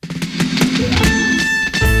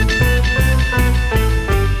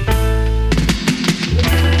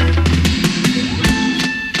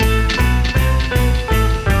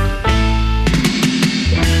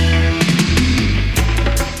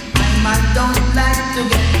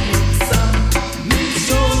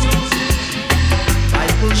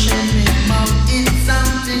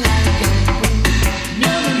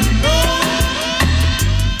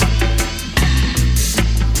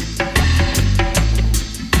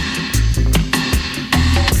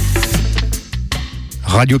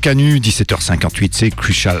Radio Canu, 17h58, c'est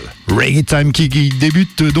Crucial Reggae Time qui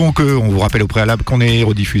débute. Donc, on vous rappelle au préalable qu'on est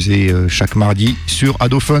rediffusé chaque mardi sur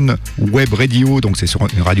Adophone Web Radio, donc c'est sur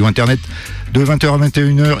une radio internet de 20h à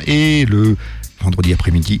 21h, et le vendredi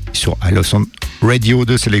après-midi sur iLoson Radio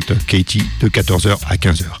de Selector Katie de 14h à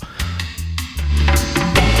 15h.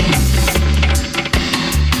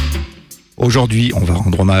 Aujourd'hui, on va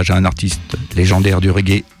rendre hommage à un artiste légendaire du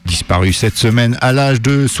reggae disparu cette semaine à l'âge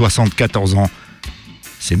de 74 ans.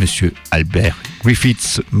 C'est monsieur Albert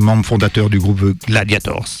Griffiths, membre fondateur du groupe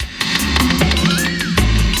Gladiators.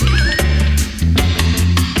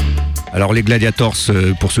 Alors les Gladiators,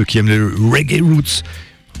 pour ceux qui aiment le reggae roots,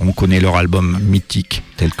 on connaît leurs albums mythiques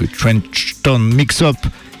tels que Trenchtown Mix-Up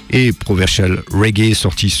et Provincial Reggae,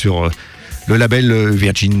 sortis sur le label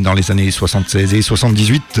Virgin dans les années 76 et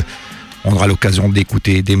 78. On aura l'occasion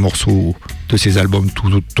d'écouter des morceaux de ces albums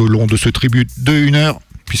tout au long de ce tribute de 1 heure,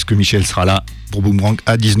 puisque Michel sera là pour Boomerang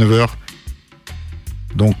à 19h.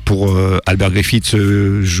 Donc pour Albert Griffiths,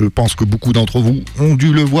 je pense que beaucoup d'entre vous ont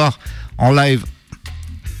dû le voir en live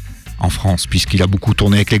en France, puisqu'il a beaucoup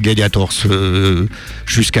tourné avec les Gladiators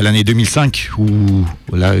jusqu'à l'année 2005, où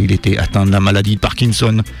là il était atteint de la maladie de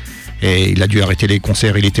Parkinson et il a dû arrêter les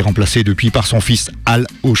concerts. Il était remplacé depuis par son fils Al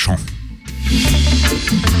au chant.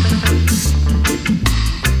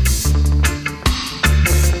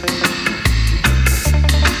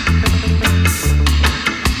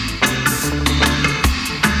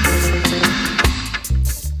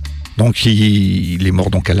 Donc il est mort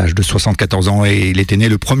donc à l'âge de 74 ans et il était né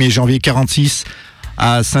le 1er janvier 46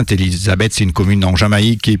 à Sainte-Élisabeth, c'est une commune en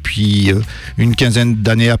Jamaïque. Et puis une quinzaine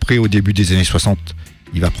d'années après, au début des années 60,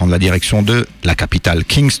 il va prendre la direction de la capitale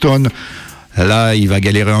Kingston. Là, il va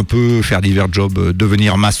galérer un peu, faire divers jobs,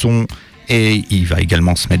 devenir maçon, et il va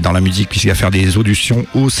également se mettre dans la musique puisqu'il va faire des auditions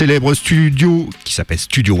au célèbre studio qui s'appelle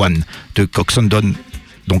Studio One de Coxondon,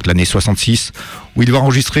 donc l'année 66, où il va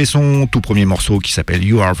enregistrer son tout premier morceau qui s'appelle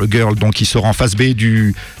You Are the Girl, donc il sort en face B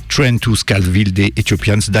du Train to Scalville des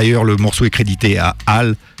Ethiopians. D'ailleurs, le morceau est crédité à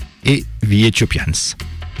Al et The Ethiopians.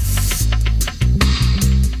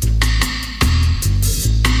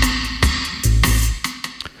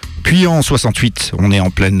 Puis en 68, on est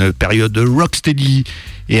en pleine période rocksteady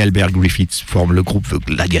et Albert Griffiths forme le groupe The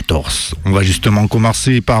Gladiators. On va justement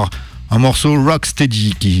commencer par un morceau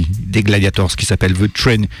rocksteady des Gladiators qui s'appelle The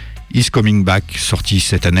Train Is Coming Back, sorti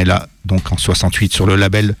cette année-là, donc en 68 sur le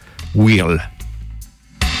label Wheel.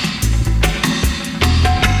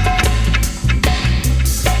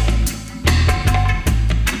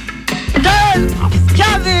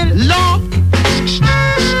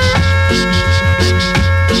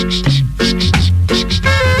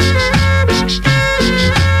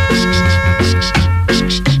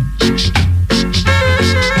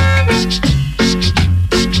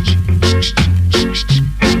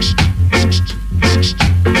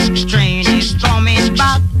 Train is coming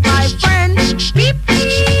back, my friend.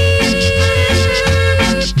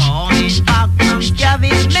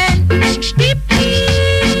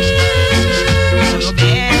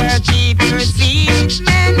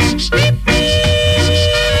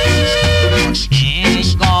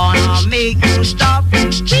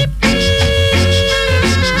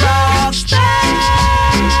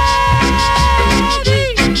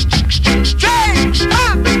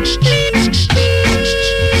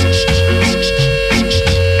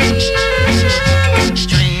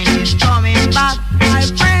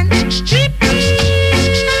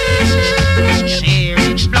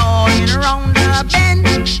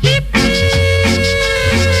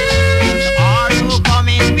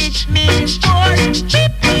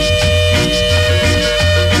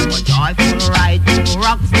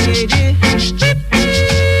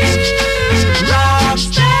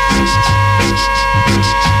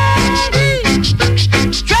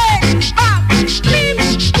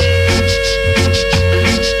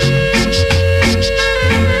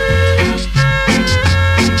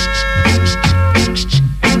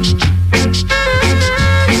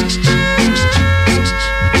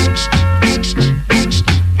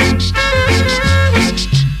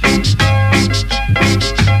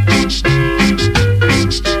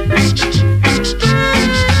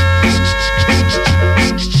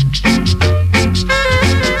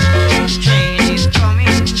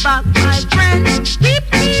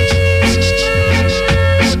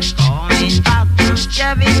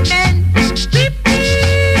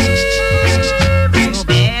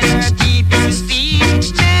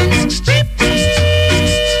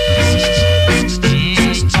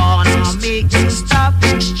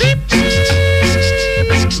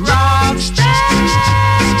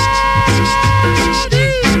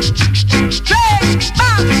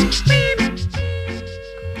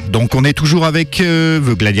 Donc on est toujours avec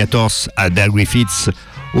The Gladiators à Dale Griffiths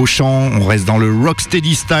au chant. On reste dans le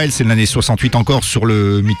rocksteady style, c'est l'année 68 encore sur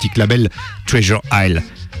le mythique label Treasure Isle.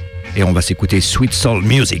 Et on va s'écouter Sweet Soul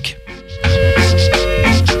Music.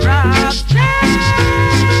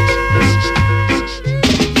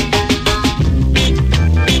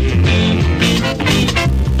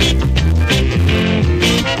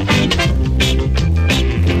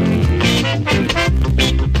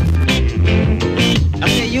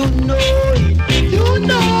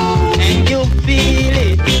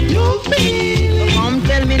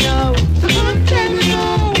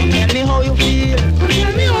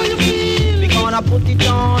 Put it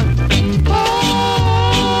on.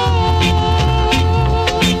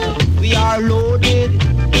 We are loaded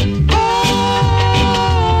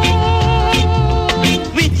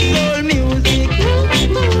with soul music,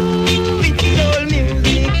 with soul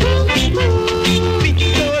music, with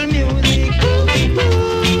soul music,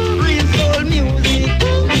 real soul music,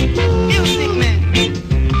 music man.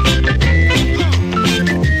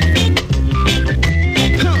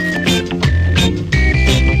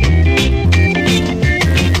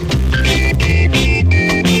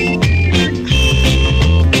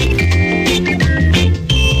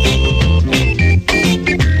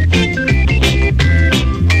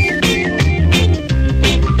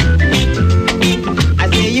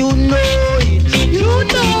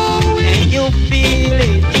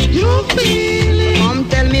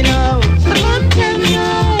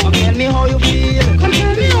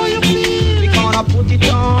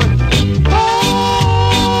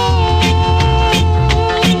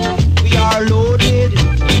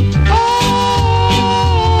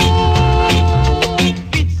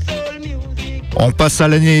 On passe à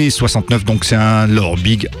l'année 69, donc c'est leur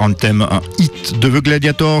big anthem, un hit de The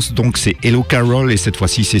Gladiators, donc c'est Hello Carol, et cette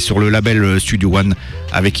fois-ci c'est sur le label Studio One,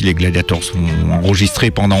 avec qui les Gladiators ont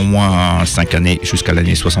enregistré pendant au moins 5 années, jusqu'à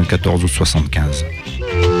l'année 74 ou 75.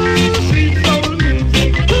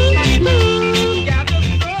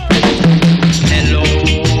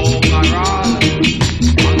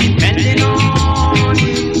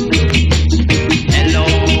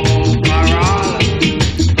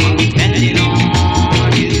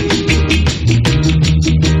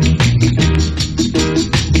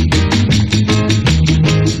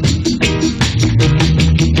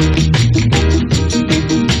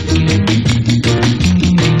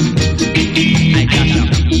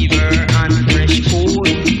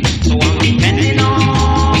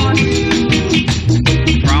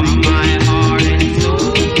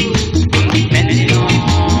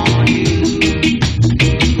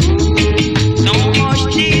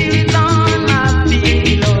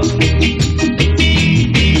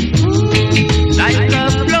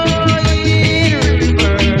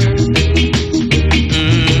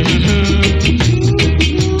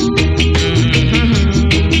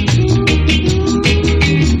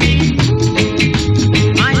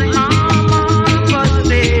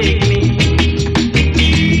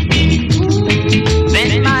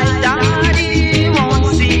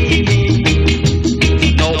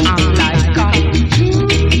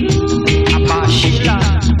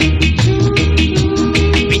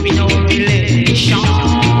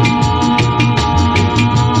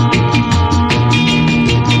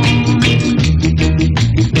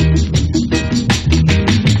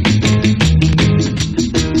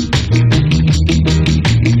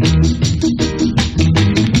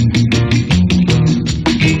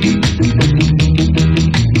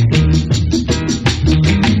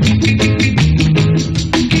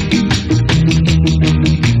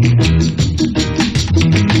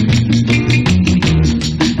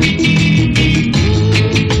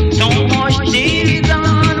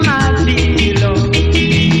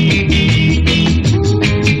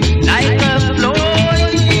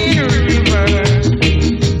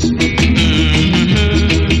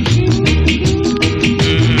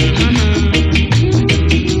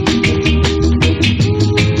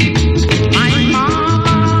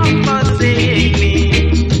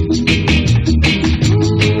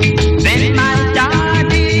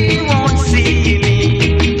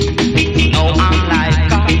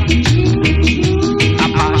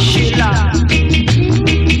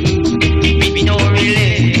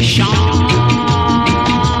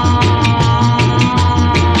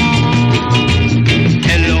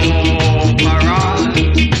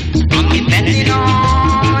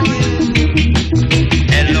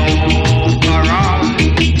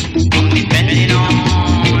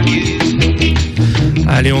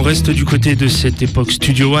 Allez, on reste du côté de cette époque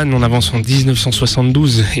Studio One, on avance en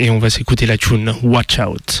 1972 et on va s'écouter la tune Watch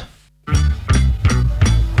Out.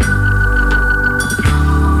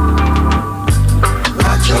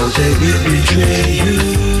 Watch out.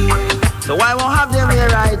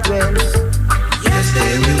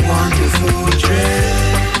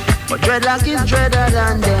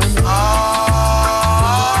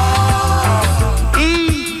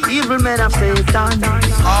 Satan.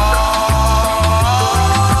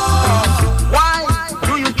 Why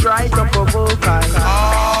do you try to provoke I?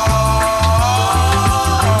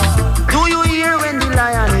 Do you hear when the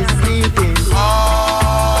lion is sleeping?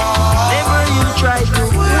 Never you try to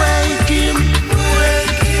wake him.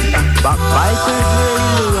 Backbiters where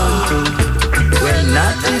you run to. When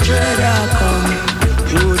not the dreader come,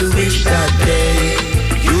 you would wish that day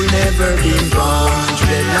you never been born.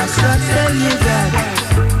 Dreadlocks that tell you that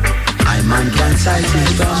I man can sight it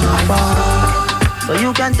from afar. So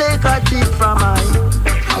you can take a tip from I.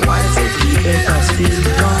 Why say keep it a still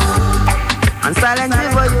gone? And silent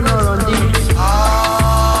river you know run deep.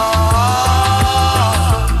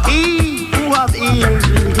 He who have ears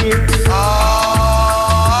will hear.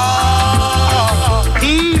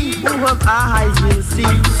 He who have eyes will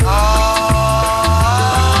see.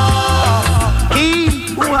 He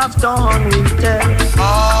who have tongue will tell.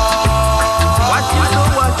 What you sow,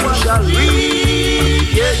 what you shall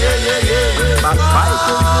reap. Yeah.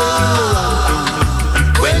 Backbiters where you run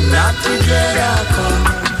to. When not together come,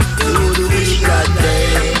 you would wish that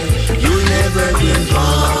day you never been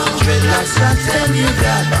born. Dreadlocks that tell you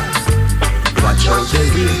that. Watch out, they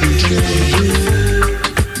will betray you.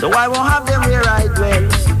 So I won't have them where I dwell.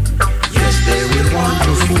 Yes, they will want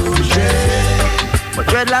to fool dread, but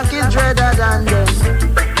dreadlock is dreader than them.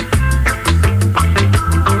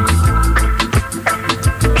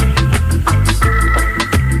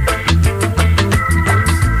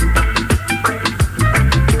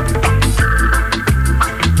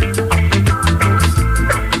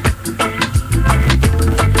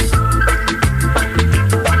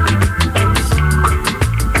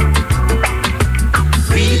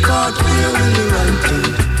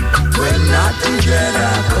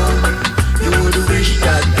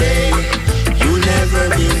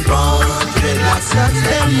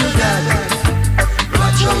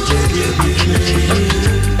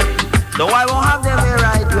 So I won't have them here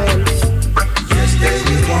right well. Yes, they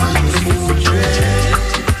will want to fool dread,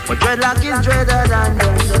 but dreadlock is dreader than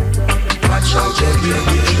them. Watch out, they will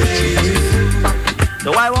betray you. So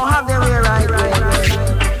I won't have them here right well.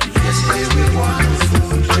 Yes, they will want to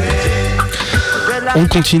fool dread. On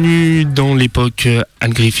continue dans l'époque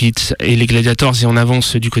Al Griffith et les Gladiators et on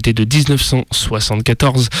avance du côté de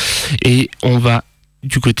 1974 et on va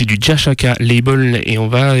du côté du Jashaka label et on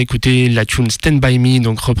va écouter la tune Stand By Me,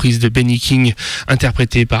 donc reprise de Benny King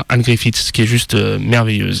interprétée par Al Griffith, ce qui est juste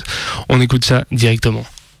merveilleuse. On écoute ça directement.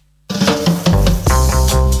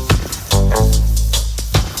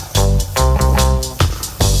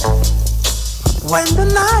 When the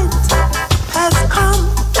night has come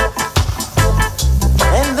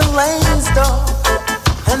and the lane is dark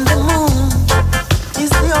and the moon is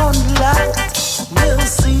the only light we'll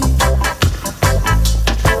see.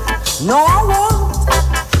 No, I won't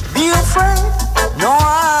be afraid. No,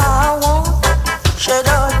 I won't shed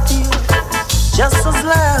a tear. Just as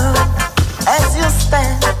long as you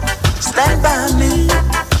stand by me.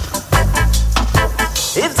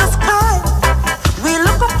 If the sky we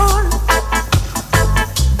look upon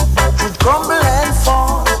should crumble and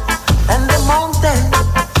fall, and the mountain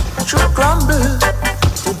should crumble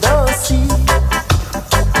to the sea.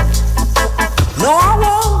 No, I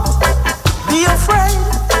won't be afraid.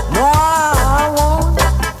 No, I won't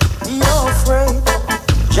be afraid.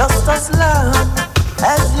 Just as long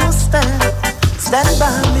as you stand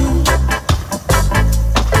by me.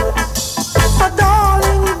 But darling,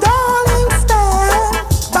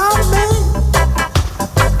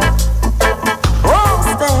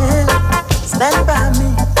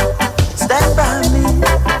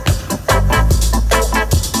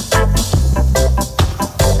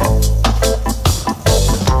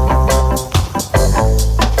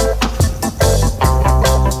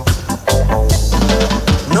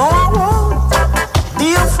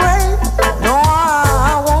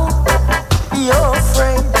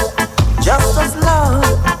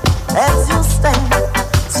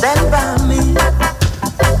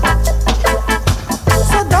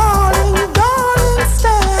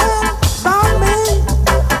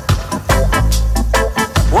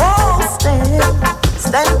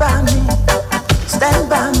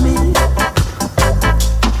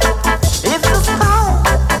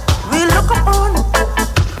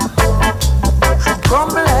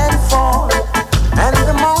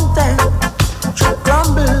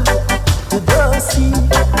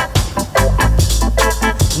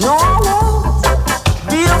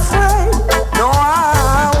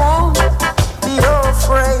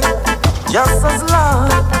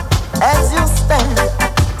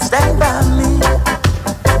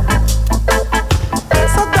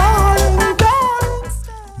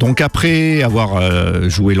 Donc après avoir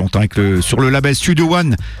joué longtemps sur le label Studio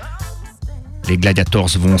One, les Gladiators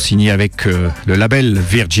vont signer avec le label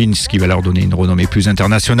Virgin, ce qui va leur donner une renommée plus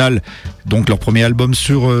internationale. Donc leur premier album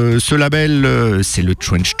sur ce label, c'est le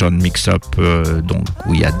Trenchtown Mix-Up, donc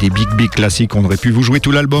où il y a des big classiques. On aurait pu vous jouer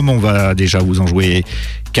tout l'album, on va déjà vous en jouer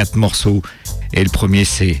 4 morceaux. Et le premier,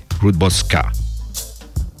 c'est Rude Boss Ska.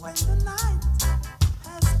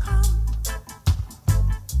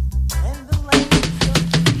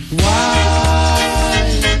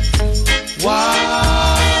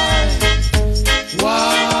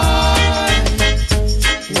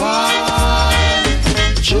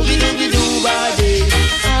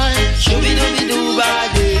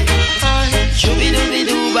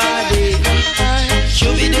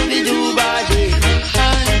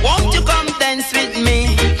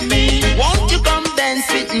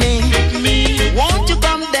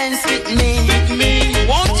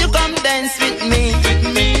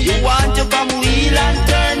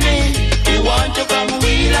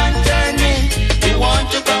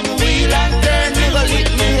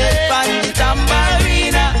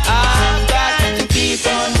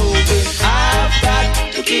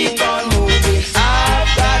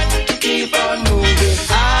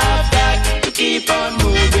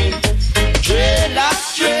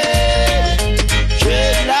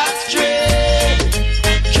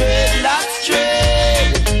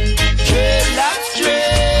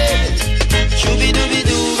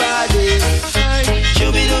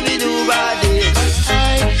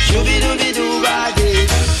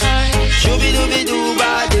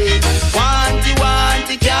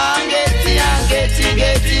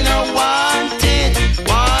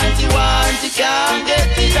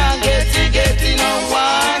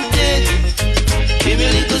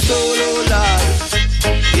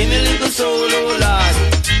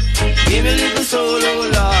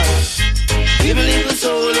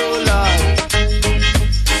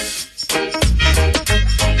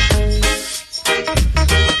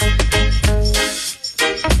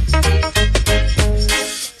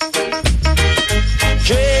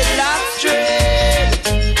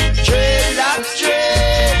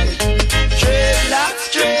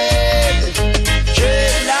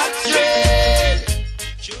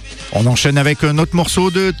 On enchaîne avec un autre morceau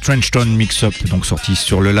de Trenchtown Mix-Up, donc sorti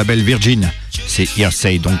sur le label Virgin. C'est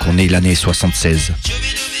Hearsay, donc on est l'année 76.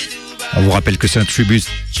 On vous rappelle que c'est un tribut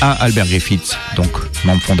à Albert Griffiths, donc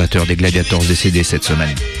membre fondateur des Gladiators, décédé cette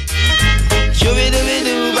semaine.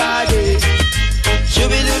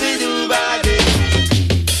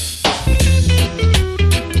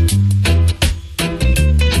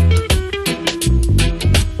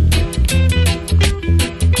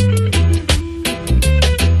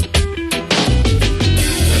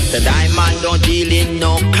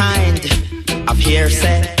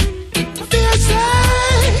 Hearsay.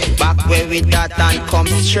 Back where we got and come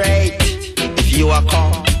straight. If you are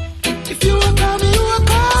come, you are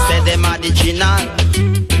come. Say them are the general,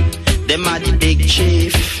 them are the big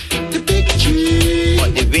chief.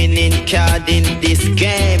 But the winning card in this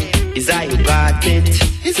game is how you got it.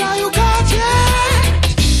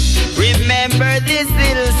 Remember this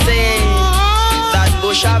little saying, that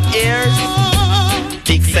bush of ears,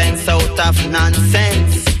 big sense out of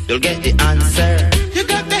nonsense. You'll get the answer. You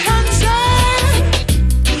got the answer.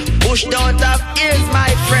 Bush don't have ears, my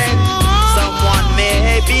friend. Someone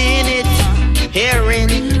may be in it, hearing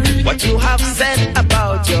what you have said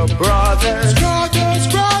about your brothers.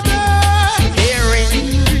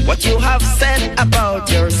 Hearing what you have said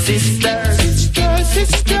about your sisters.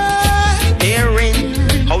 Hearing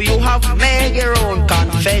how you have made your own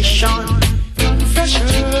confession.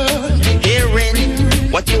 Hearing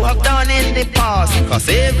what you have done in the past, cause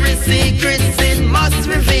every secret sin must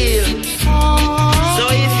reveal. So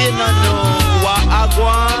if you don't know what I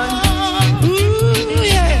want,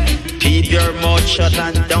 yeah, keep your mouth shut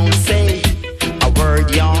and don't say a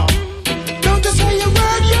word, y'all. Don't just say a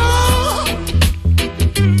word, y'all.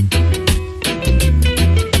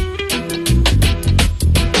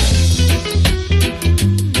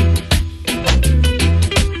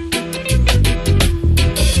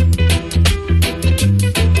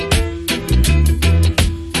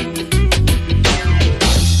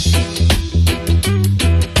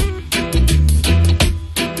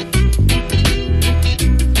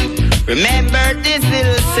 Remember this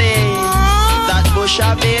little saying, that bush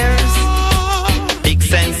of ears, big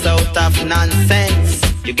sense out of nonsense.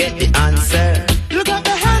 You get the answer. You got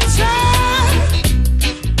the answer.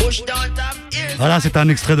 Bush don't have ears. Voilà, c'était un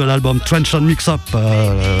extrait de l'album Trench On Mix Up,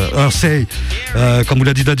 Earthsay. Comme vous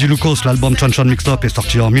l'a dit Daddy Lucas, l'album Trench On Mix Up est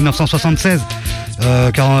sorti en 1976.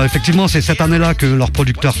 Car effectivement, c'est cette année-là que leur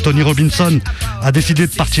producteur Tony Robinson a décidé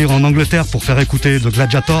de partir en Angleterre pour faire écouter The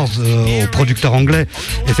Gladiators aux producteurs anglais.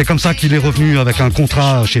 Et c'est comme ça qu'il est revenu avec un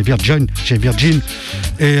contrat chez Virgin.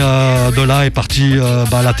 Et de là est partie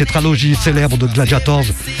la tétralogie célèbre de Gladiators,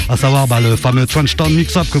 à savoir le fameux Trench On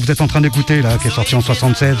Mix Up que vous êtes en train d'écouter, là, qui est sorti en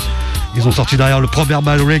 76. Ils ont sorti derrière le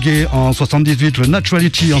Proverbal Reggae en 78, le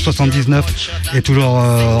Naturality en 79 et toujours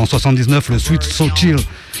en 79 le Sweet So Chill.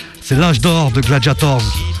 C'est l'âge d'or de Gladiators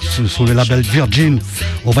sous le label Virgin.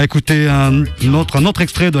 On va écouter un autre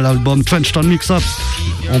extrait de l'album Trench On Mix Up.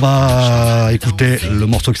 On va écouter le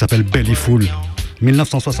morceau qui s'appelle Bellyful,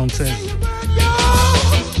 1976.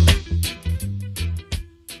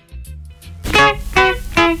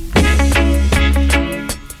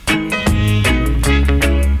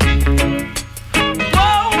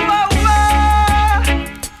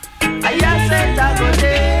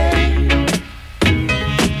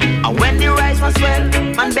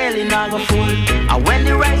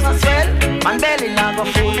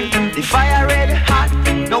 The fire red hot,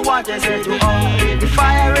 no water said to hold it. The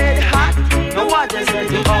fire red hot, no water said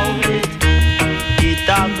to hold it. It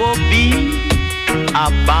a go be a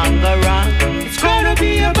bangarang. It's gonna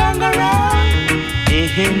be a bangarang.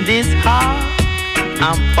 In this heart,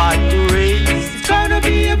 I'm part to race. It's gonna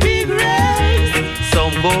be a big race.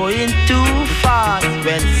 Some going too fast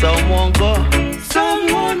when someone go.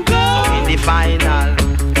 Someone go. So in the final,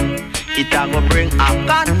 it a go bring a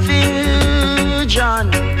confusion.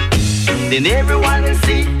 Then everyone will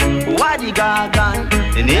see who are the gargan.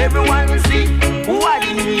 Then everyone will see who are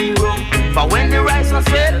the hero. For when the rice was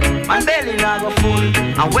swell, man belly not go full.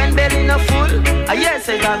 And when belly not full, I yes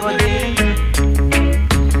it a go day.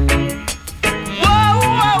 Whoa,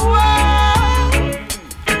 whoa, whoa,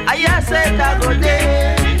 I yes it a go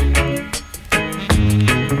day.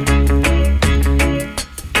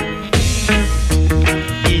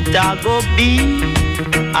 It a go be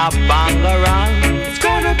a bangarang. It's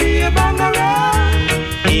gonna be a bangarang.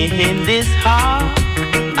 In this heart,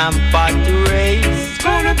 I'm about to race. It's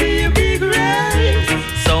gonna be a big race.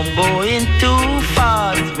 Some going too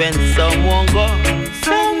fast when someone go.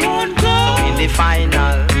 Someone go. So in the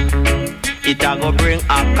final, it a go bring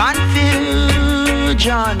a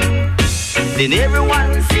confusion. Then everyone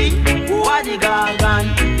will see who are the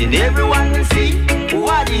gargan. Then everyone will see who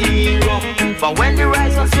are the hero. For when the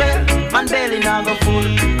rice was swell, man belly not go full.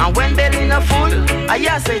 And when belly not full, I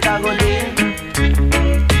yes it a go day.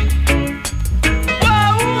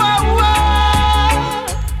 Whoa, whoa, whoa,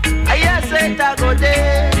 I yes it a go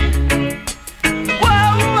day.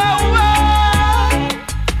 Whoa, whoa, whoa,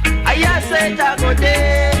 I yes it a go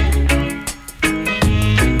day.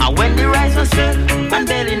 And when the rice was swell, man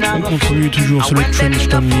belly not go full. On continue toujours sur le Trench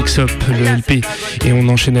On Mix Up, le LP, et on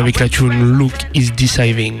enchaîne avec la tune Look is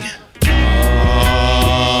Deceiving.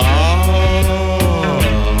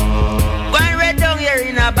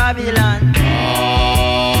 Babylon.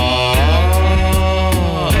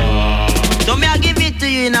 So me I give it to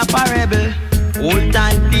you in a parable. Old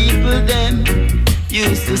time people them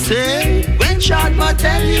used to say, when short mouth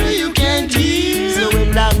tell you you can't hear, so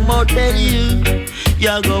when long mouth tell you,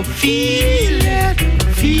 you go feel it,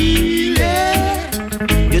 feel it.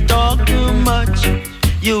 You talk too much,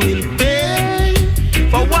 you will pay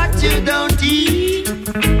for what you don't eat.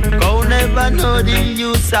 Go never know the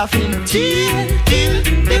use of him till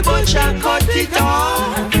the butcher cut it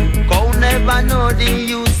off. Go never know the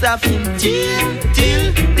use of him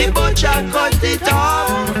till the butcher cut it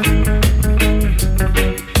off.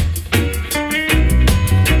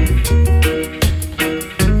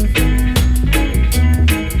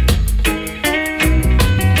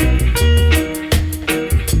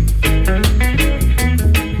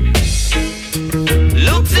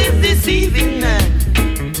 Looks is deceiving, man.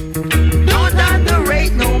 Don't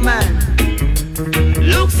underrate no man.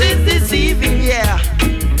 Looks is deceiving, yeah.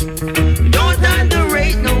 Don't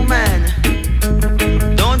underrate no man.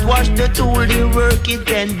 Don't watch the tool, the work it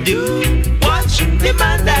can do. Watch the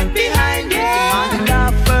man that behind it. The man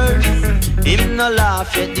laugh first, him no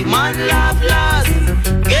laugh yet. The man laugh last,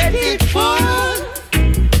 get it full.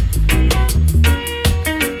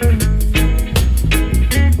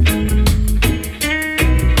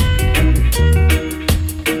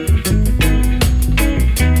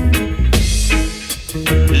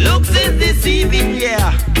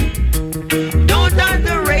 Yeah. Don't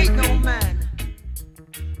underrate no man.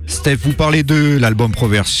 Steph, vous parlez de l'album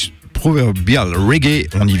Proverbial Reggae.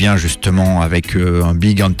 On y vient justement avec un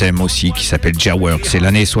big anthem aussi qui s'appelle Jawork. C'est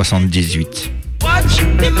l'année 78. What watch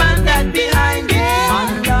the man that behind it.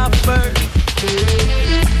 Man love first.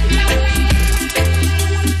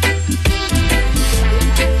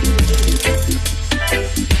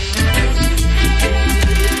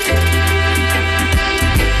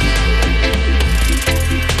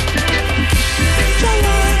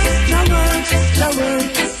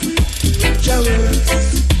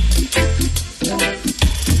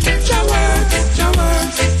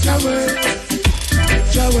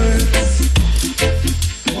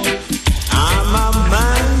 I'm a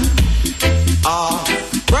man of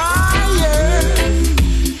prayer.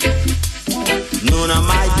 None of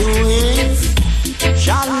my doings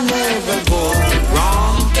shall never go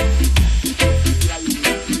wrong.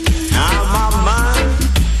 I'm a man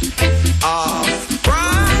of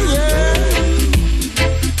prayer.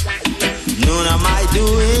 None of my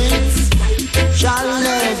doings shall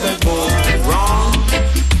never go wrong.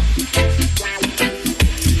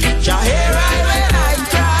 Jah hear I when I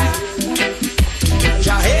cry.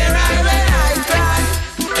 Jah hear I when I cry.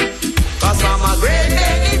 'Cause I'm a great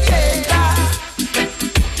meditator.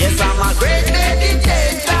 Yes, I'm a great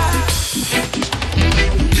meditator.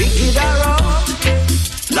 Wicked around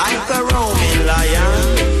like a roaming lion,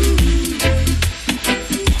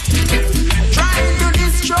 trying to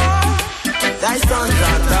destroy thy sons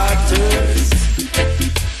and daughters.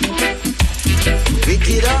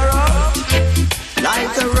 Wicked around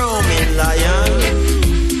like a roaming lion,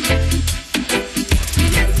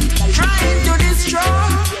 trying to destroy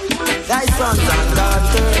thy sons and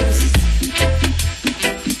daughters.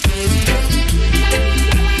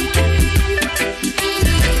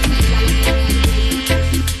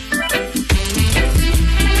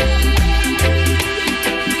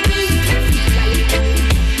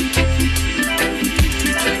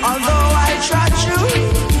 Although I trod you,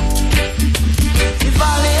 the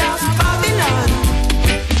valley of Babylon.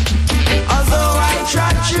 Although I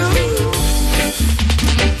trod you,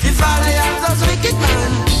 the valley of those wicked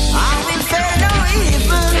men, I will fear no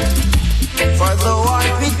evil. For thou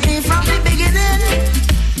art with me from the beginning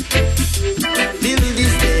till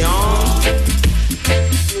this day on.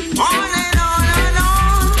 On and on and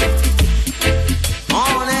on.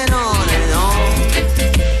 On and on and on.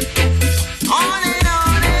 On and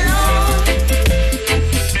on and on.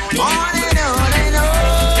 On and on and on.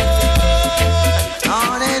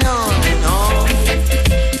 On and on and on.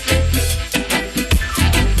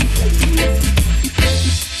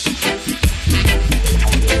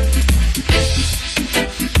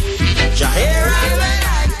 Jah hear I when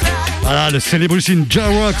I cry. Voilà, le Celebration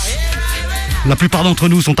J-Rocks. La plupart d'entre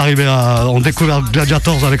nous sont arrivés ont découvert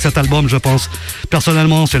Gladiators avec cet album, je pense.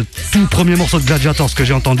 Personnellement, c'est le tout premier morceau de Gladiators que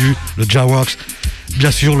j'ai entendu, le J-Rocks.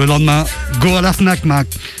 Bien sûr, le lendemain, go à la Fnac, Mac,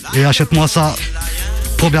 et achète-moi ça.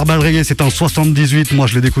 Proverbal Reggae, c'était en 78. Moi,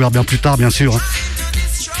 je l'ai découvert bien plus tard, bien sûr.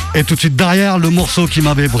 Et tout de suite derrière, le morceau qui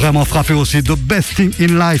m'avait vraiment frappé aussi, The Best Thing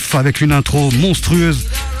in Life, avec une intro monstrueuse.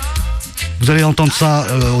 Vous allez entendre ça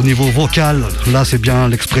au niveau vocal. Là, c'est bien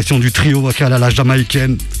l'expression du trio vocal à la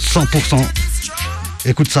jamaïcaine, 100%.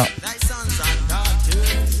 Écoute ça. Thy sons and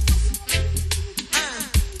daughters.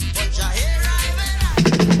 But Jah hear I when I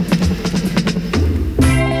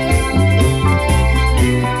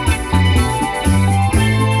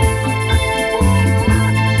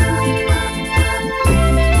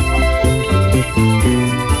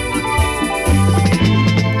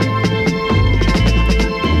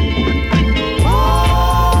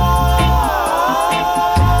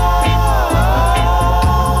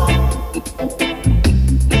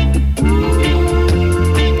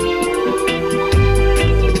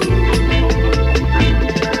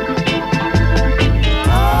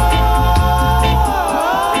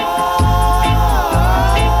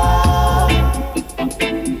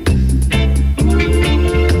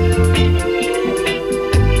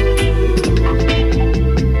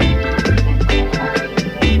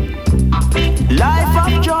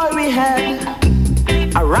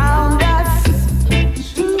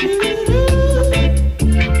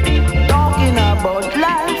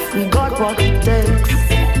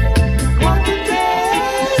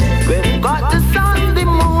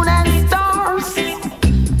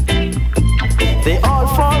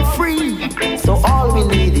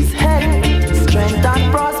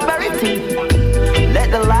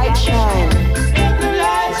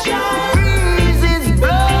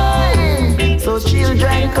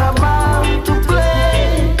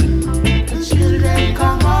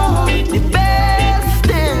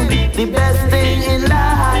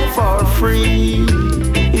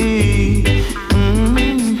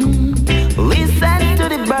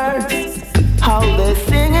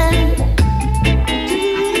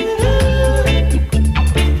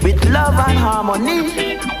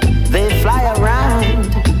harmony, they fly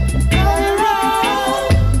around.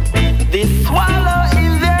 They swallow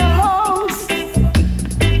in their holes,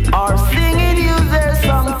 or singing use their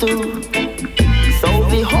song too. So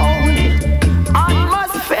the whole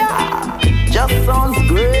atmosphere just sounds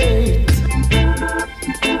great.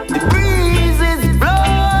 The breeze is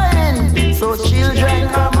blowing, so children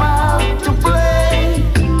come out to play.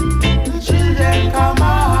 The children come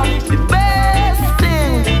out.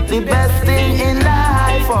 The best thing in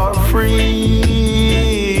life for free.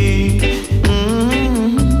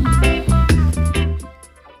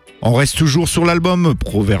 On reste toujours sur l'album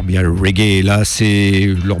Proverbial Reggae. Là,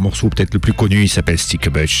 c'est leur morceau peut-être le plus connu. Il s'appelle Stick a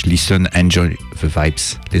Bush. Listen, enjoy the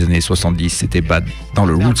vibes. Les années 70, c'était bad dans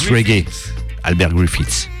le roots reggae. Albert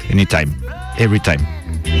Griffiths. Anytime, every time.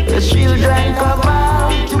 The children come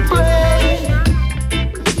out to play.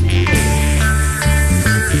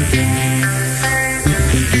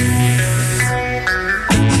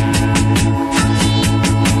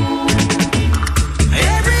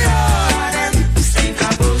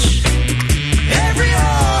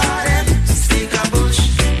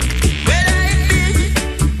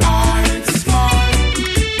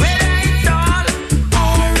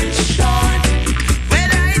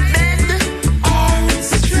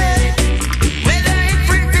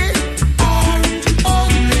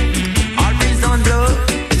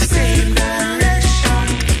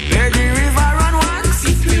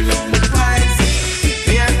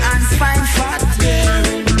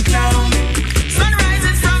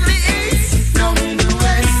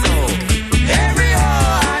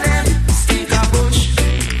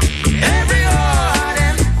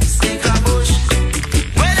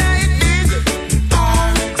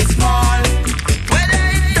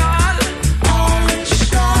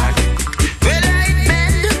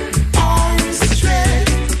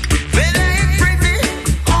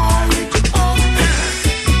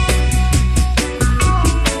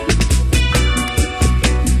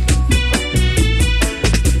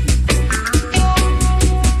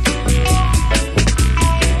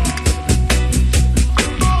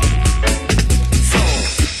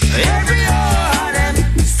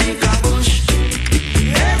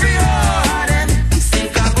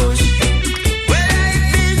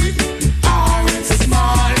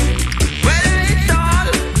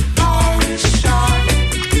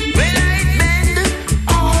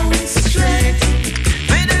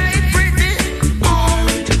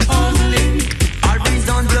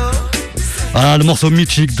 Le morceau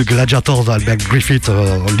mythique de Gladiators d'Albert Griffith,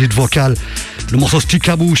 lead vocal. Le morceau Stick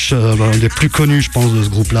a Bush, l'un des plus connus, je pense, de ce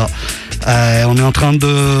groupe-là. On est en train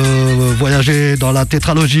de voyager dans la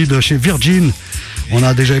tétralogie de chez Virgin. On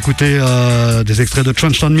a déjà écouté des extraits de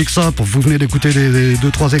Trenchtown Mix-Up. Vous venez d'écouter les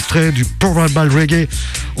 2-3 extraits du Proverbial Reggae.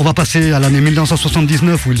 On va passer à l'année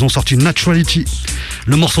 1979 où ils ont sorti Naturality.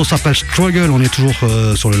 Le morceau s'appelle Struggle. On est toujours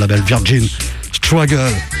sur le label Virgin.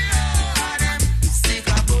 Struggle.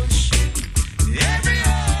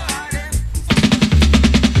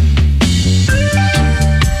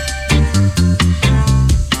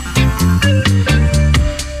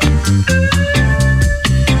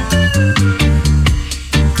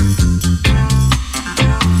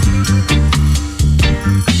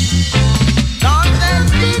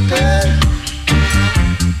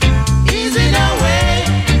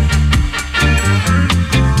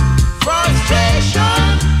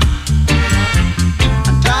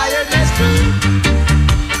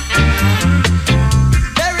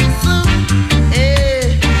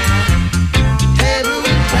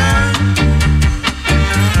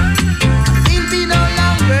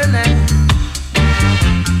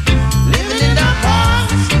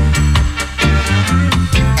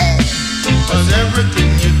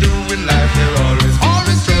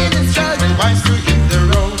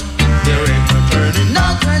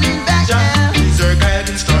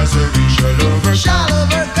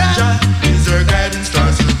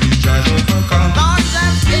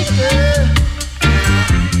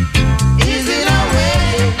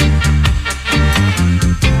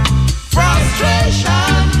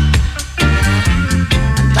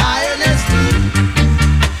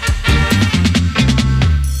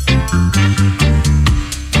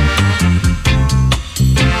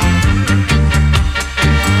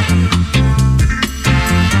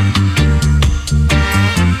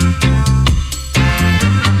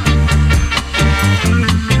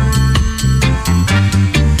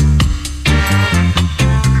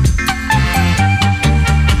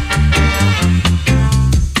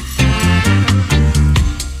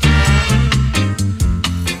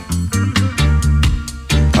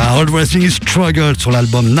 Old Wrestling is Struggle sur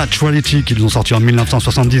l'album Naturality qu'ils ont sorti en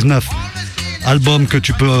 1979. Album que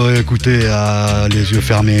tu peux écouter les yeux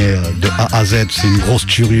fermés de A à Z. C'est une grosse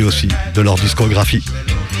tuerie aussi de leur discographie.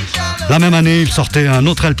 La même année, ils sortaient un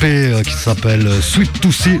autre LP qui s'appelle Sweet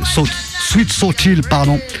So Chill,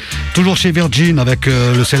 toujours chez Virgin, avec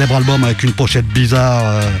le célèbre album avec une pochette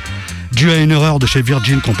bizarre due à une erreur de chez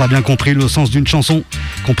Virgin qui n'ont pas bien compris le sens d'une chanson,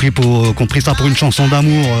 compris ça pour une chanson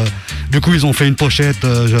d'amour. Du coup, ils ont fait une pochette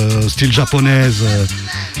style japonaise,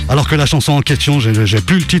 alors que la chanson en question, j'ai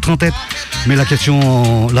plus le titre en tête, mais la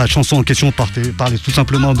chanson en question parlait tout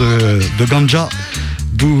simplement de ganja,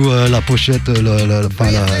 d'où la pochette,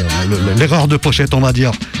 l'erreur de pochette, on va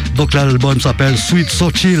dire. Donc l'album s'appelle Sweet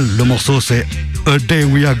So Chill, le morceau c'est A Day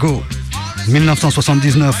We Ago.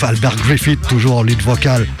 1979, Albert Griffith, toujours lead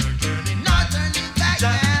vocal.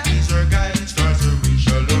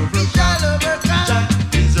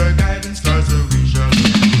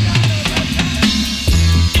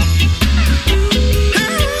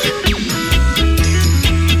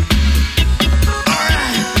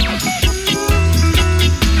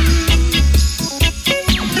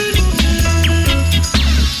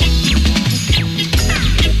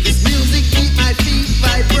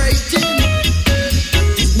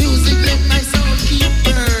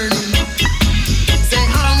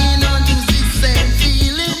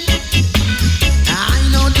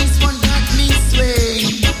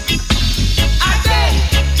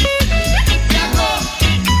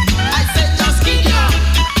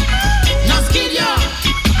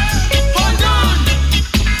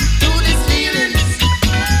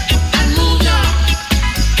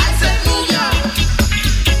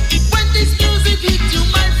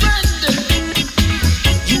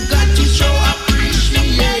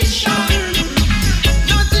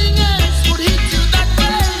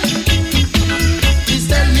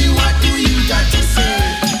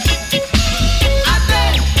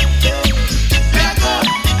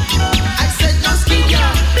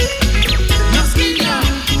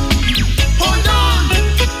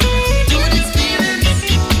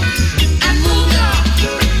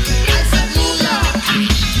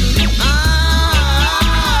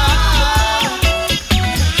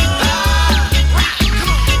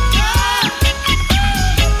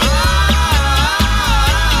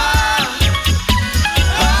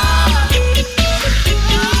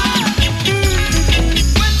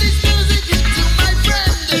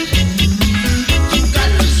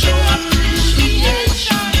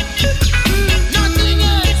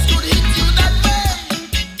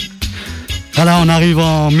 Voilà, on arrive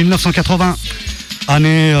en 1980,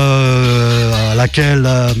 année à laquelle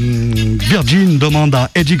Virgin demande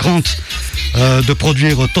à Eddie Grant de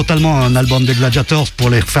produire totalement un album des Gladiators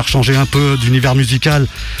pour les faire changer un peu d'univers musical.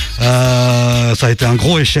 Ça a été un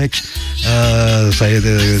gros échec. Ça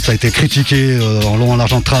a été critiqué en long, en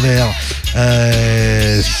large, en travers.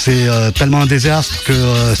 C'est tellement un désastre que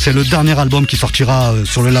c'est le dernier album qui sortira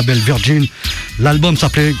sur le label Virgin. L'album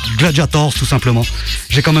s'appelait Gladiators, tout simplement.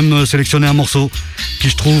 J'ai quand même sélectionné un morceau qui,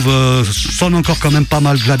 je trouve, sonne encore quand même pas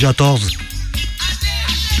mal, Gladiators.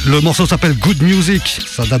 Le morceau s'appelle Good Music,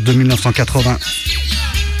 ça date de 1980.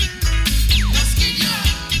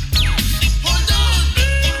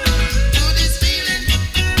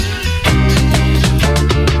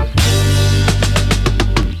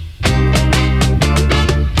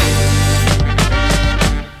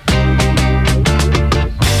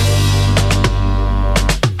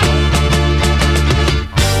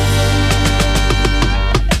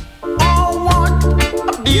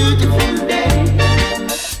 Beautiful day,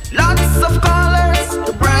 lots of colors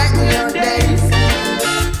to brighten your days.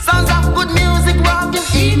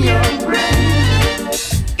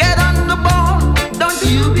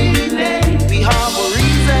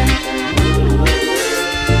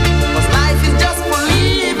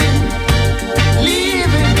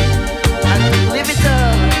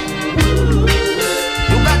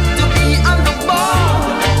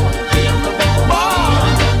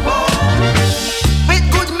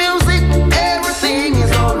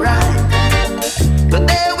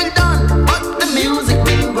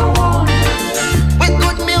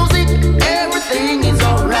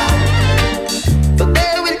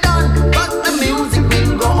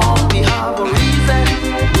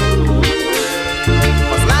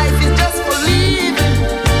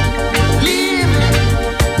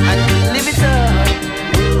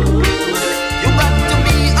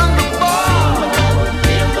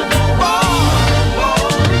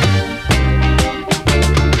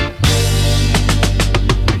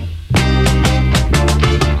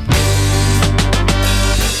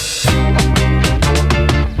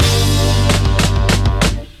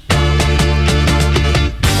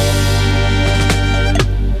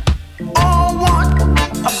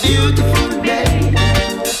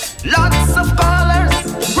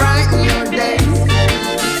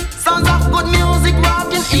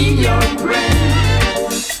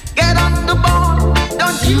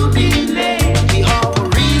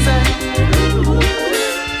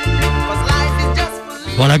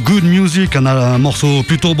 Voilà, Good Music, un morceau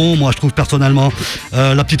plutôt bon, moi je trouve personnellement.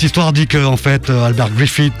 La petite histoire dit que en fait Albert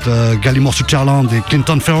Griffith, Gallimore Sutherland et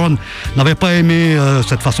Clinton Ferron n'avaient pas aimé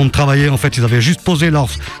cette façon de travailler. En fait, ils avaient juste posé leur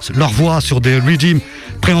voix sur des redeems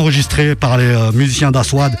préenregistrés par les musiciens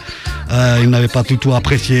d'Aswad. Ils n'avaient pas du tout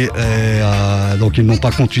apprécié et donc ils n'ont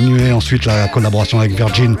pas continué ensuite la collaboration avec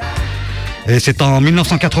Virgin. Et c'est en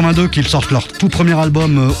 1982 qu'ils sortent leur tout premier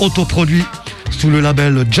album autoproduit sous le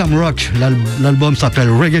label Jamrock. L'album s'appelle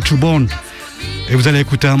Reggae to Bone. Et vous allez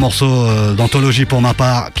écouter un morceau d'anthologie pour ma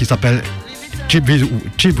part qui s'appelle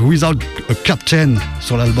Cheap Without a Captain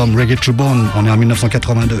sur l'album Reggae to Bone. On est en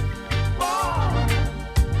 1982.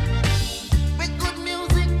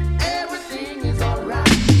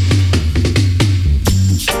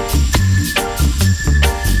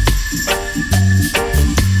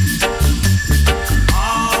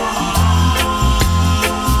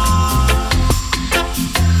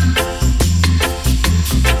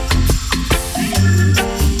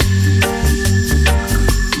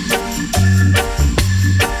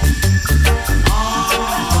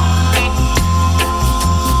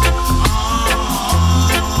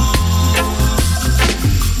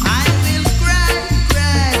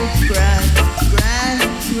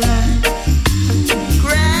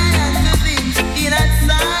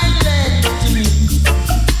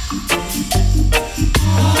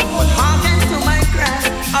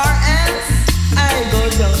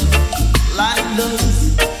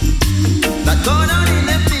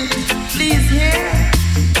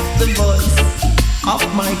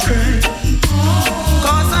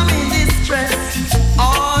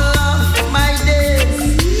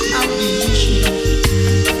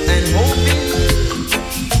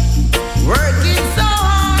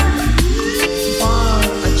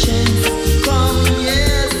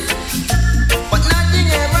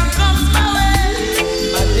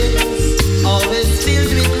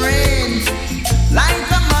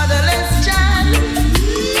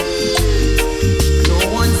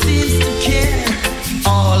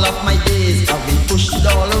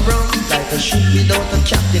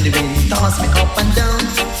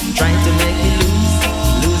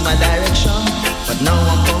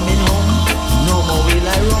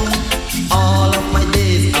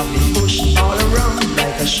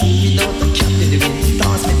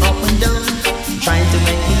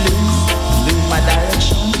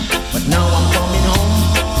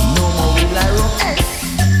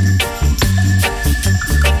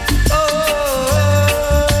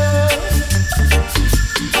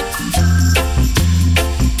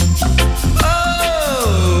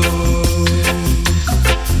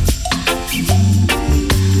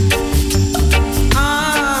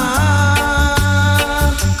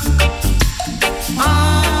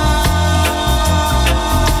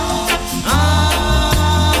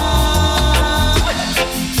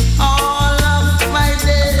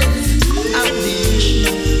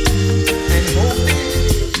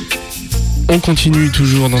 On continue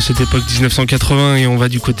toujours dans cette époque 1980 et on va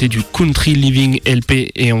du côté du Country Living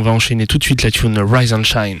LP et on va enchaîner tout de suite la tune Rise and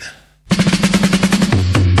Shine.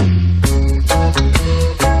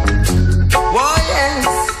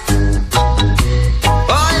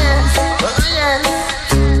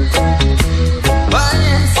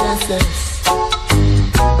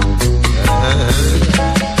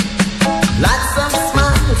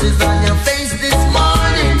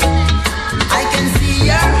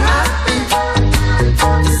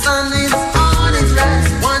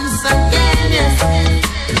 Once again, yes,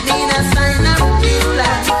 it means a sign of new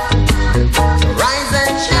life.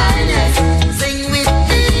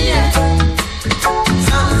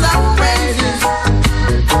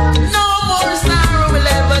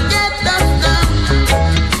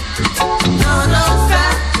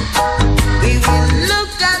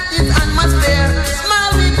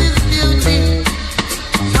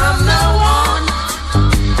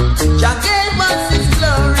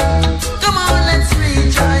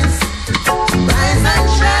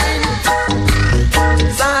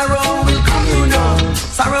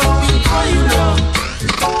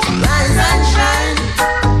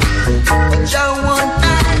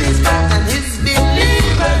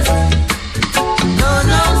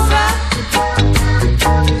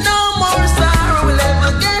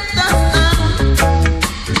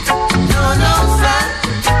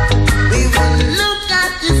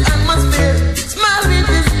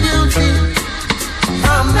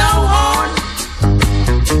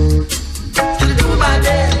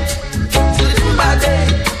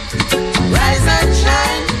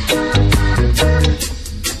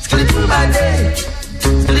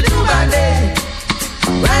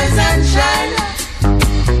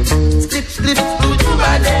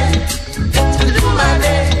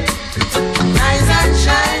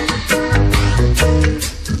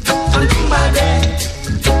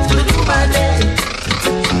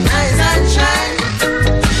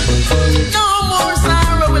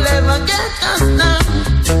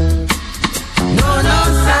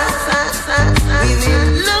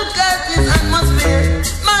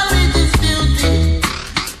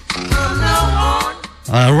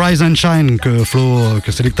 Rise and Shine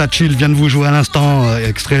que Selecta Chill vient de vous jouer à l'instant,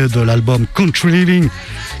 extrait de l'album Country Living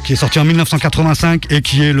qui est sorti en 1985 et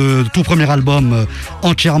qui est le tout premier album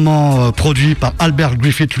entièrement produit par Albert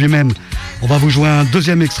Griffith lui-même. On va vous jouer un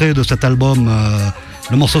deuxième extrait de cet album.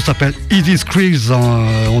 Le morceau s'appelle Easy Squeeze.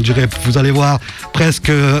 On dirait, vous allez voir,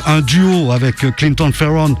 presque un duo avec Clinton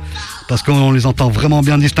Ferron, parce qu'on les entend vraiment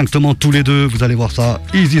bien distinctement tous les deux. Vous allez voir ça.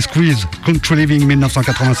 Easy Squeeze, Country Living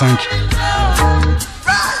 1985.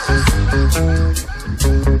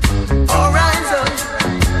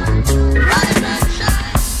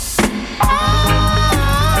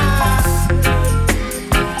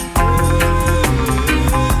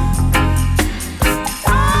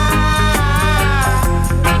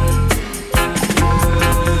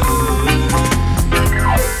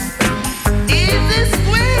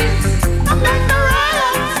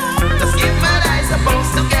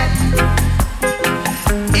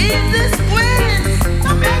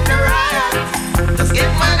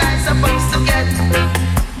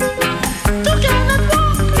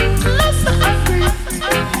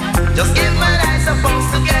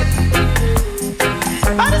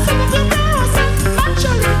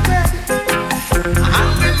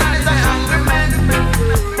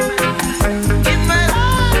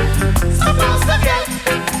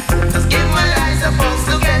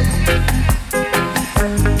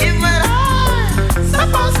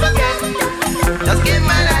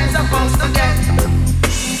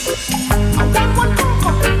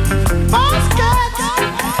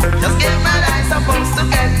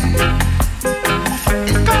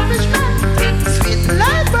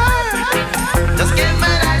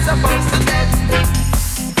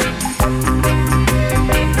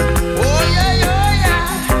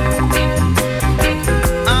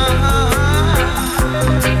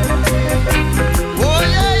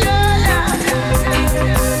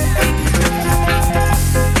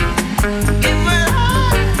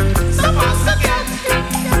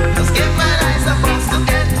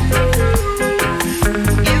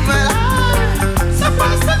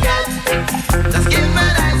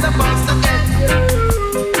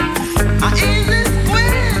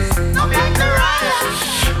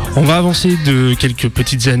 On va avancer de quelques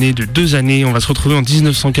petites années, de 2 années. On va se retrouver en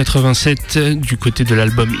 1987 du côté de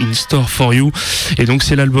l'album In Store For You. Et donc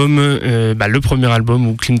c'est l'album, le premier album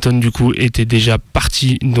où Clinton du coup était déjà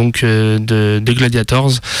parti donc des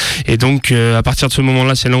Gladiators. Et donc à partir de ce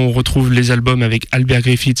moment-là, c'est là où on retrouve les albums avec Albert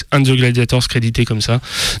Griffith and the Gladiators crédités comme ça.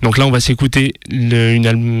 Donc là on va s'écouter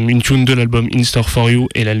une tune de l'album In Store For You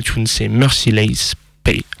et la tune c'est Merciless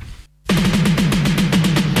Pay.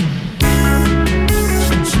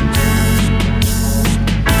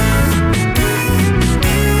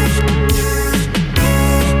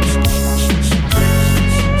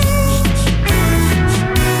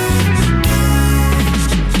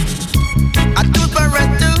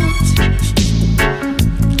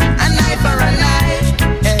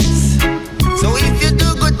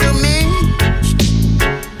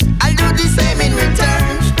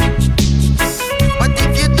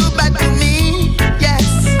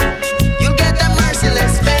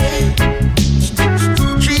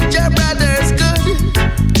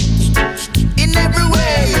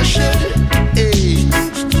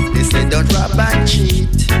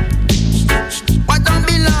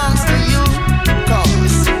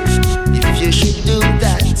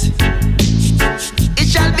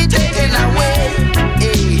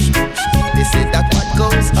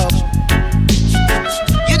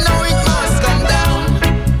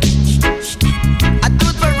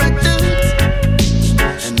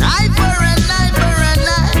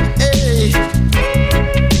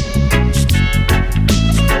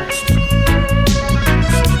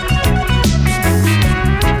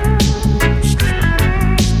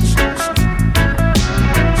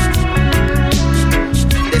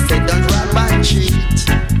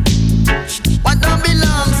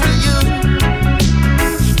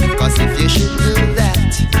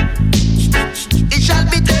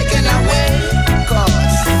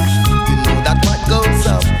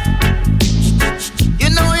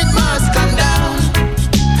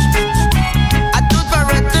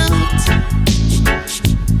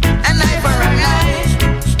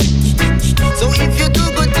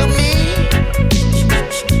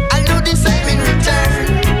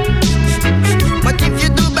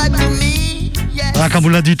 Comme vous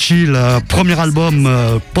l'a dit Chill, premier album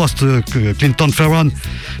post-Clinton Ferron,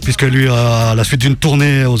 puisque lui, à la suite d'une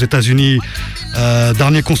tournée aux États-Unis,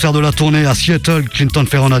 dernier concert de la tournée à Seattle, Clinton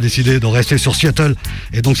Ferron a décidé de rester sur Seattle,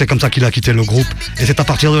 et donc c'est comme ça qu'il a quitté le groupe. Et c'est à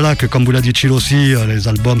partir de là que, comme vous l'a dit Chill aussi, les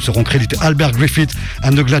albums seront crédités Albert Griffith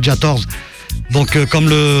and the Gladiators. Donc comme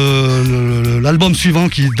l'album suivant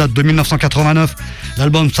qui date de 1989,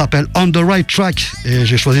 l'album s'appelle On the Right Track et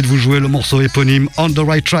j'ai choisi de vous jouer le morceau éponyme On the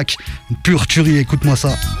Right Track, une pure tuerie, écoute-moi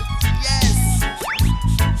ça.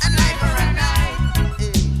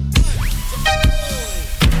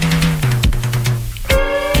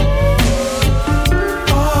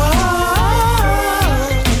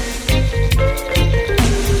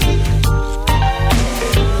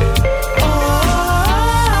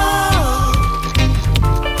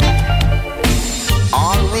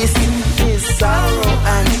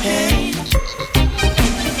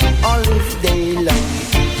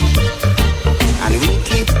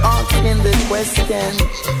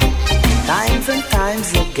 Times and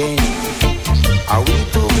times again, are we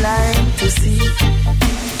too blind to see?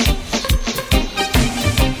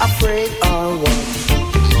 Afraid or what?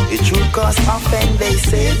 The truth cause often they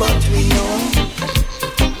say, but we know.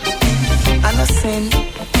 Innocent,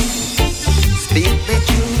 speak the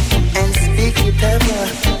truth and speak it ever.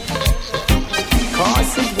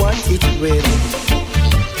 Cause it what it will.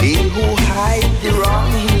 He who hide the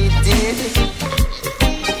wrong he did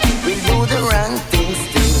will do the wrong things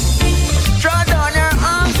too. Draw down your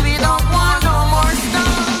arms, we don't want no more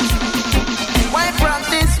storms. Why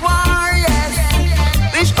practice war, yes?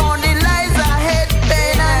 Which only lies ahead,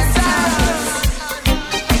 pain and sorrows.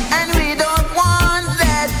 And we don't want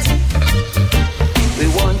that. We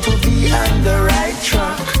want to be on the right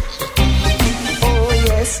track. Oh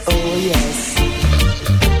yes, oh yes.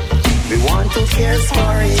 We want to care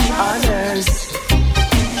for each others.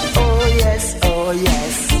 Oh yes, oh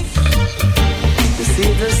yes.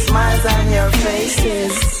 See the smiles on your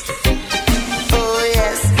faces. Oh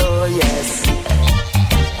yes, oh yes.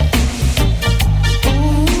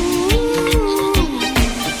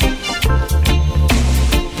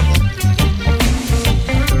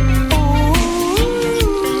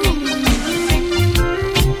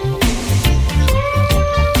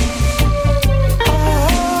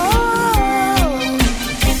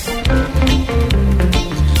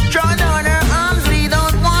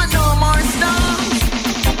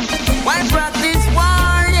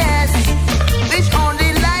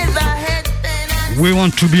 We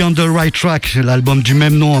Want to Be on the Right Track, l'album du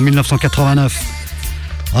même nom en 1989.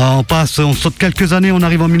 On saute quelques années, on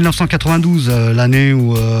arrive en 1992, l'année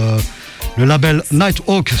où le label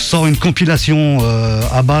Nighthawk sort une compilation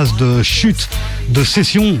à base de chutes, de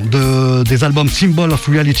sessions des albums Symbol of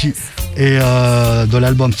Reality et de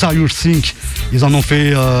l'album Serious Think. Ils en ont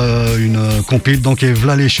fait une compile, donc et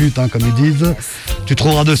v'là les chutes, comme ils disent. Tu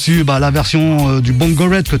trouveras dessus la version du Bongo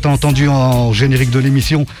Red que tu as entendu en générique de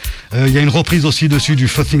l'émission. Il y a une reprise aussi dessus du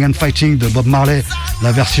Fussing and Fighting de Bob Marley.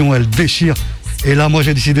 La version, elle déchire. Et là, moi,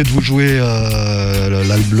 j'ai décidé de vous jouer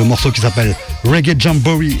le morceau qui s'appelle Reggae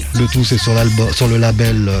Jamboree. Le tout, c'est sur le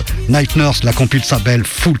label Night Nurse. La compile s'appelle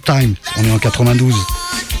Full Time. On est en 92.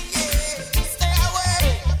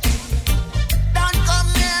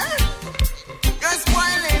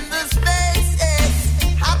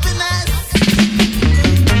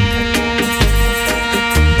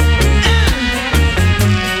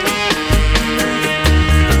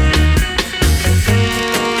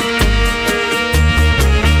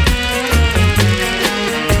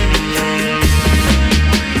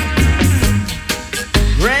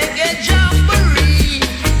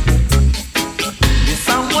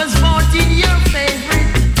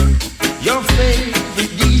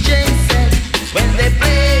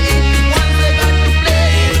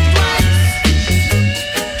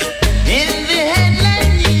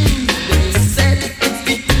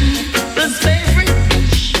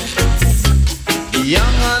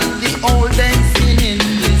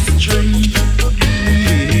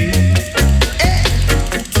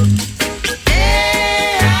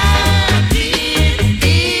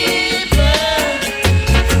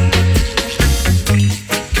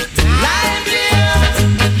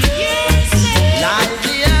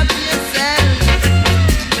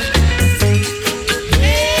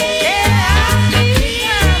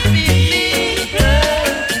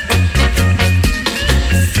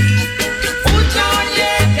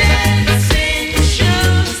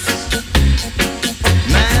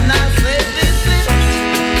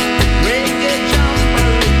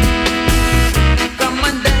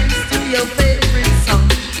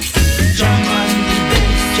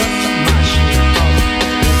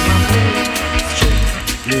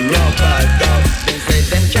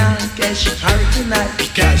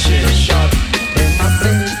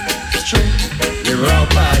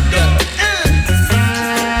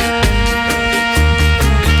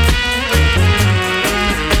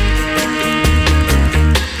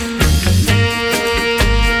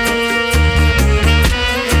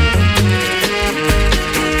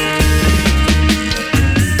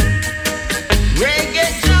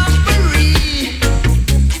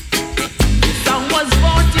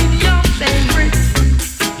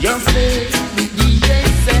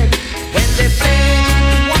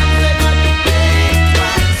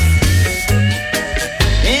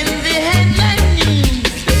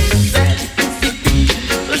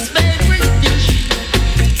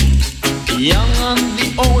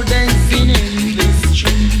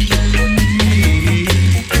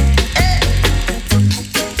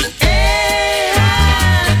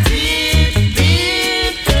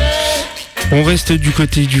 On reste du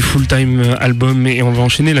côté du full-time album et on va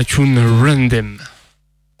enchaîner la tune Run Them.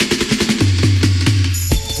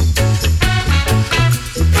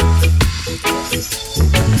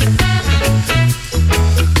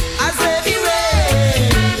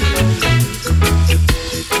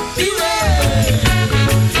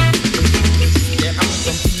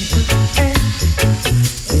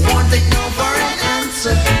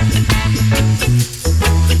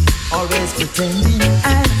 Pretending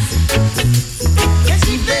as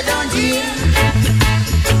if they don't hear.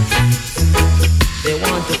 They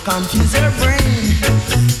want to confuse your brain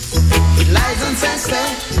with lies and sense,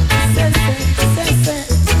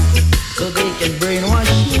 so they can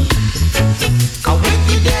brainwash you. A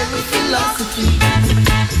wicked every philosophy.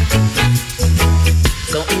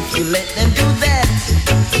 So if you let them do that,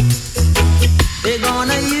 they're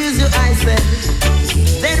gonna use you, I said.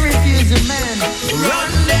 Then refuse you, man.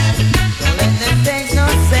 Run them. Let them take no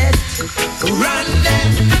set. Run them.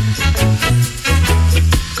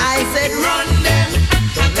 I said run them.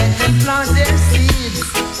 Don't let them plant their seeds.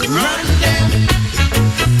 Run them.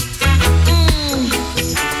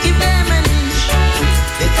 Give them an inch.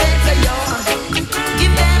 They take a yard.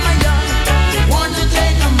 Give them a yard. They want to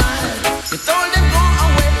take a mile. You told them go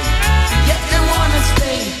away. Yet they wanna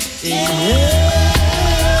stay.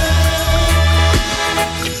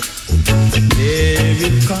 They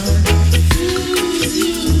will come.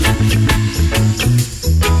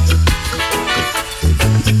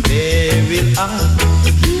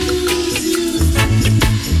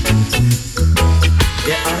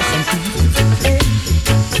 There are some people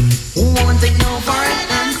who won't take no for an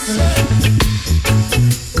answer.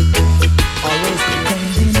 Always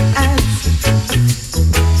pretending as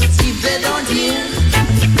if they don't hear.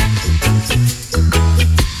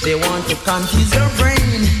 They want to confuse your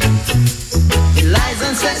brain. The lies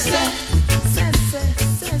and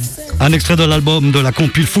Un extrait de l'album de la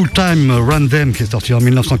compile Full Time Run Them qui est sorti en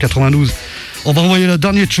 1992. On va envoyer le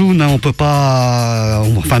dernier tune, hein, on peut pas...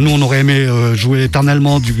 Enfin, nous, on aurait aimé jouer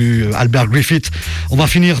éternellement du Albert Griffith. On va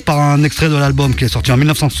finir par un extrait de l'album qui est sorti en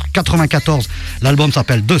 1994. L'album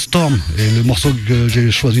s'appelle The Storm et le morceau que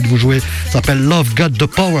j'ai choisi de vous jouer s'appelle Love Got the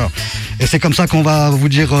Power. Et c'est comme ça qu'on va vous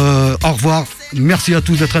dire au revoir. Merci à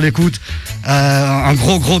tous d'être à l'écoute. Un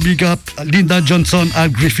gros big up. Linda Johnson, Al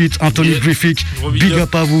Griffith, Anthony Griffith. Big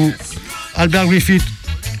up à vous. Albert Griffith,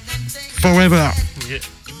 forever.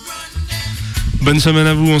 Bonne semaine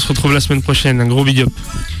à vous, on se retrouve la semaine prochaine, un gros big up.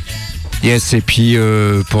 Yes, et puis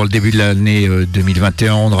pour le début de l'année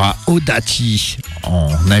 2021, on aura Odati en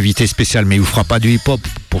invité spécial, mais il ne vous fera pas du hip-hop.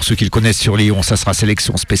 Pour ceux qui le connaissent sur Lyon, ça sera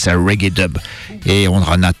sélection spéciale reggae dub. Et on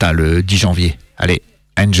aura Nata le 10 janvier. Allez,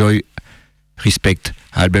 enjoy, respect,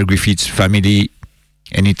 Albert Griffiths, family,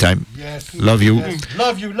 anytime. Yes. Love you. Yes.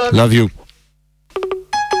 Love you. Love you.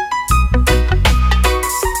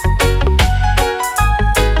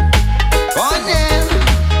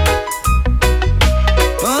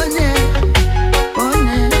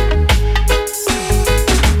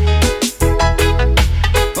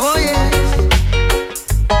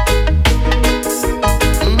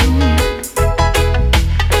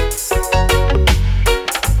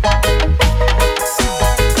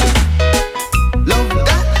 Love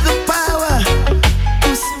got the power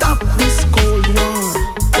to stop this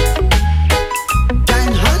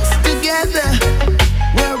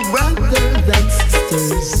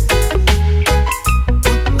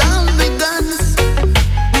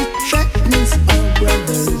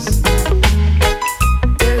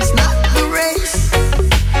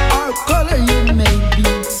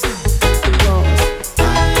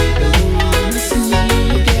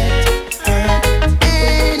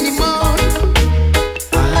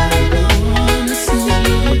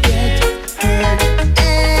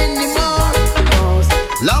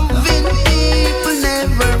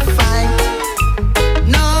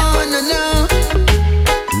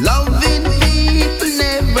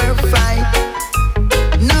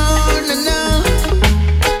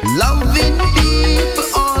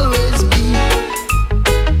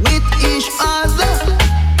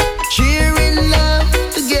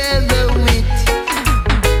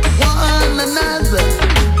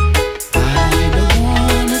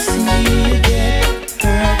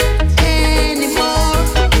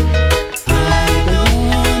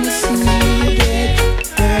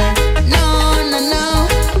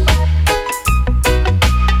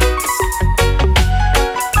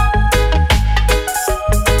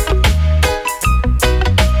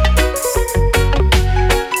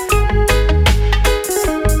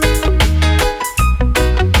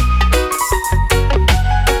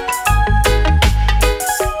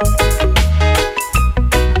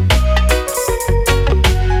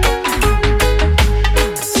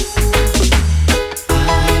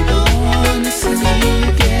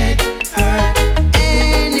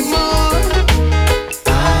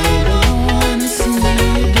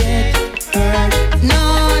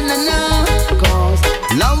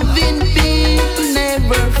loving